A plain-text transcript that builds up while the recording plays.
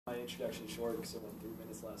introduction short because I went 3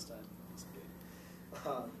 minutes last time.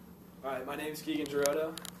 All right, my name's Keegan.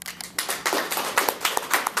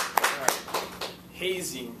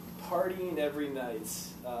 Hazing, partying every night,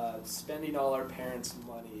 spending all our parents'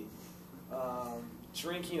 money,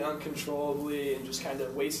 drinking uncontrollably, and just kind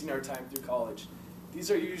of wasting our time through college. These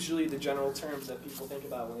are usually the general terms that people think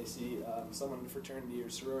about when they see someone in a fraternity or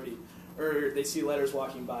sorority, or they see letters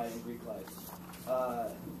walking by in Greek life.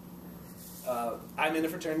 I'm in a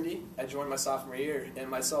fraternity. I joined my sophomore year, and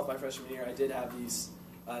myself, my freshman year, I did have these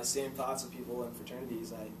same thoughts of people in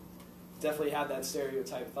fraternities. I definitely had that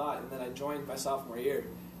stereotype thought, and then I joined my sophomore year,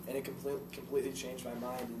 and it completely changed my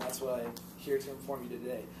mind, and that's what I'm here to inform you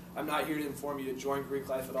today. I'm not here to inform you to join Greek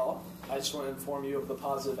life at all. I just want to inform you of the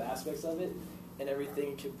positive aspects of it and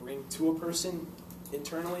everything it can bring to a person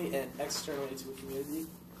internally and externally to a community.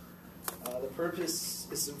 The purpose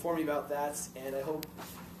is to inform you about that, and I hope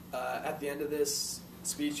at the end of this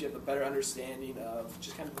speech you have a better understanding of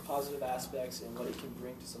just kind of the positive aspects and what it can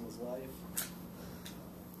bring to someone's life.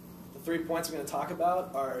 The 3 points I'm going to talk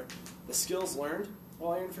about are the skills learned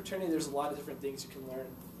while you're in a fraternity. There's a lot of different things you can learn.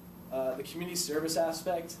 The community service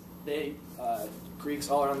aspect, Greeks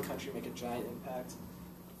all around the country make a giant impact.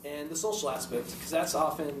 And the social aspect, because that's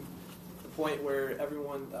often the point where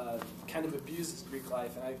everyone kind of abuses Greek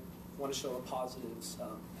life, and I want to show the positives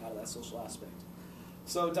out of that social aspect.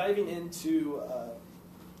 So diving into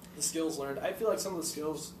the skills learned, I feel like some of the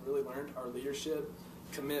skills really learned are leadership,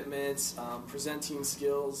 commitment, presenting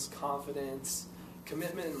skills, confidence,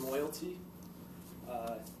 commitment, and loyalty.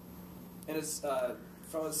 And it's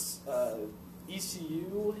from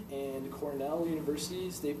ECU and Cornell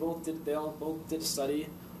universities. They both did a study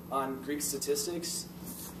on Greek statistics,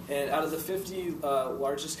 and out of the 50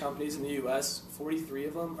 largest companies in the U.S., 43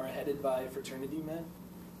 of them are headed by fraternity men,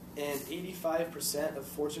 and 85% of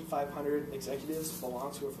Fortune 500 executives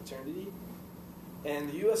belong to a fraternity. And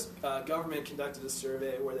the U.S. Government conducted a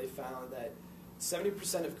survey where they found that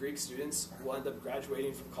 70% of Greek students will end up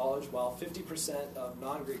graduating from college, while 50% of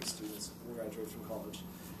non-Greek students will graduate from college.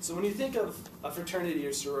 So when you think of a fraternity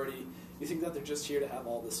or sorority, you think that they're just here to have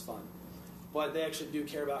all this fun. But they actually do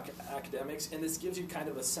care about academics, and this gives you kind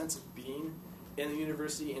of a sense of being in the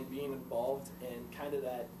university and being involved and kind of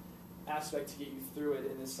that aspect to get you through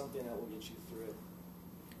it, and it's something that will get you through it.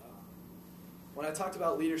 When I talked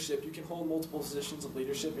about leadership, you can hold multiple positions of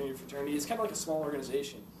leadership in your fraternity. It's kind of like a small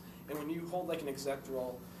organization. And when you hold like an exec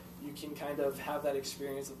role, you can kind of have that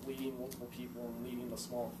experience of leading multiple people and leading a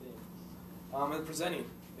small thing. And presenting.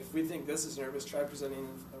 If we think this is nervous, try presenting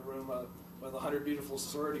in a room with 100 beautiful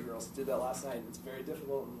sorority girls. I did that last night. It's very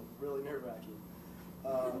difficult and really nerve-wracking.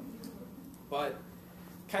 But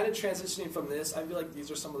kind of transitioning from this, I feel like these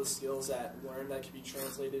are some of the skills that learned that can be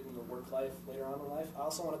translated into work life later on in life. I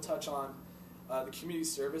also want to touch on the community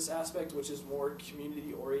service aspect, which is more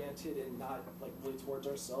community-oriented and not like really towards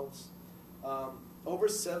ourselves. Over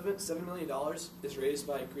 $7 million is raised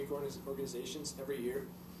by Greek organizations every year,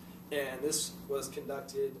 and this was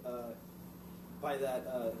conducted by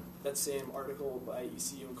that same article by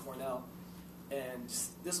ECU and Cornell. And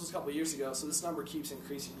this was a couple of years ago, so this number keeps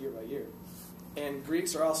increasing year by year. And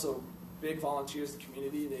Greeks are also big volunteers in the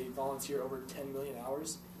community. They volunteer over 10 million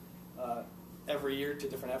hours every year to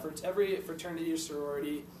different efforts. Every fraternity or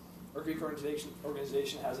sorority or Greek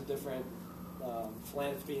organization has a different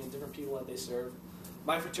philanthropy and different people that they serve.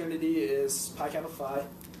 My fraternity is Pi Kappa Phi,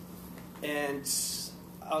 and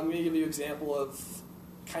I'm going to give you an example of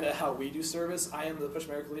kind of how we do service. I am the Push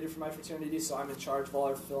America leader for my fraternity, so I'm in charge of all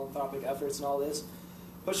our philanthropic efforts and all this.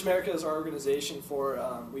 Push America is our organization for,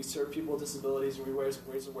 we serve people with disabilities, and we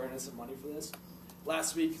raise awareness and money for this.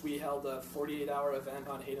 Last week we held a 48-hour event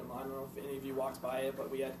on Hayden Lawn. I don't know if any of you walked by it,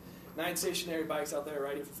 but we had 9 stationary bikes out there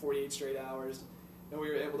riding for 48 straight hours, and we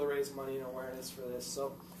were able to raise money and awareness for this.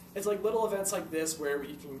 So it's like little events like this where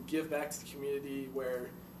you can give back to the community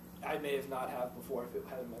where I may have not have before if it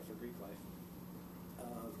hadn't been for Greek life.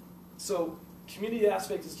 So community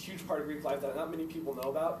aspect is a huge part of Greek life that not many people know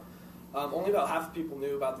about. Only about half the people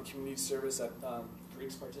knew about the community service that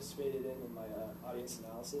Greeks participated in my audience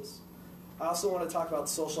analysis. I also want to talk about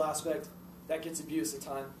the social aspect. That gets abused a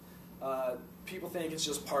ton. People think it's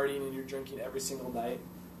just partying and you're drinking every single night.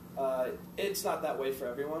 It's not that way for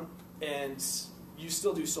everyone. And you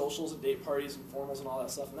still do socials and date parties and formals and all that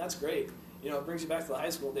stuff, and that's great. You know, it brings you back to the high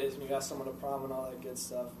school days when you got someone to prom and all that good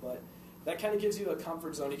stuff. But that kind of gives you a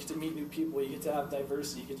comfort zone. You get to meet new people. You get to have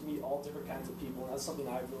diversity. You get to meet all different kinds of people, and that's something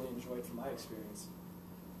I've really enjoyed from my experience.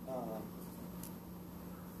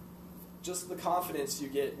 Just the confidence you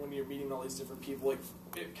get when you're meeting all these different people, like,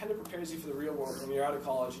 it kind of prepares you for the real world when you're out of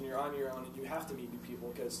college and you're on your own and you have to meet new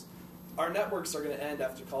people, because our networks are going to end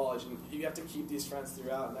after college, and you have to keep these friends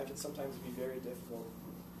throughout, and that can sometimes be very difficult.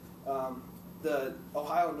 The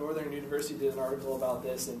Ohio Northern University did an article about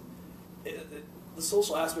this, and the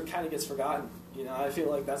social aspect kind of gets forgotten. You know, I feel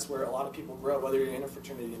like that's where a lot of people grow, whether you're in a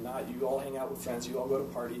fraternity or not. You all hang out with friends, you all go to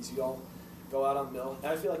parties, you all go out on mill,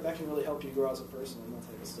 and I feel like that can really help you grow as a person and that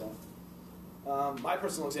type of stuff. My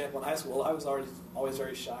personal example in high school, I was always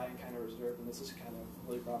very shy and kind of reserved, and this has kind of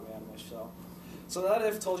really brought me out of my shell. So now that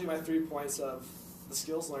I've told you my 3 points of the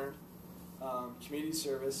skills learned, community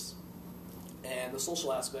service, and the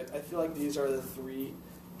social aspect, I feel like these are the 3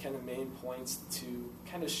 kind of main points to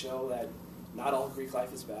kind of show that not all Greek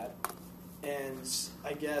life is bad. And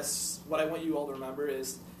I guess what I want you all to remember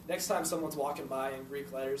is next time someone's walking by in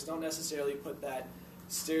Greek letters, don't necessarily put that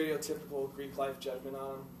stereotypical Greek life judgment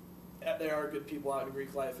on them. There are good people out in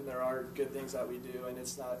Greek life, and there are good things that we do, and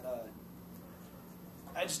it's not...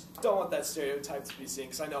 I just don't want that stereotype to be seen,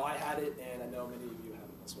 because I know I had it, and I know many of you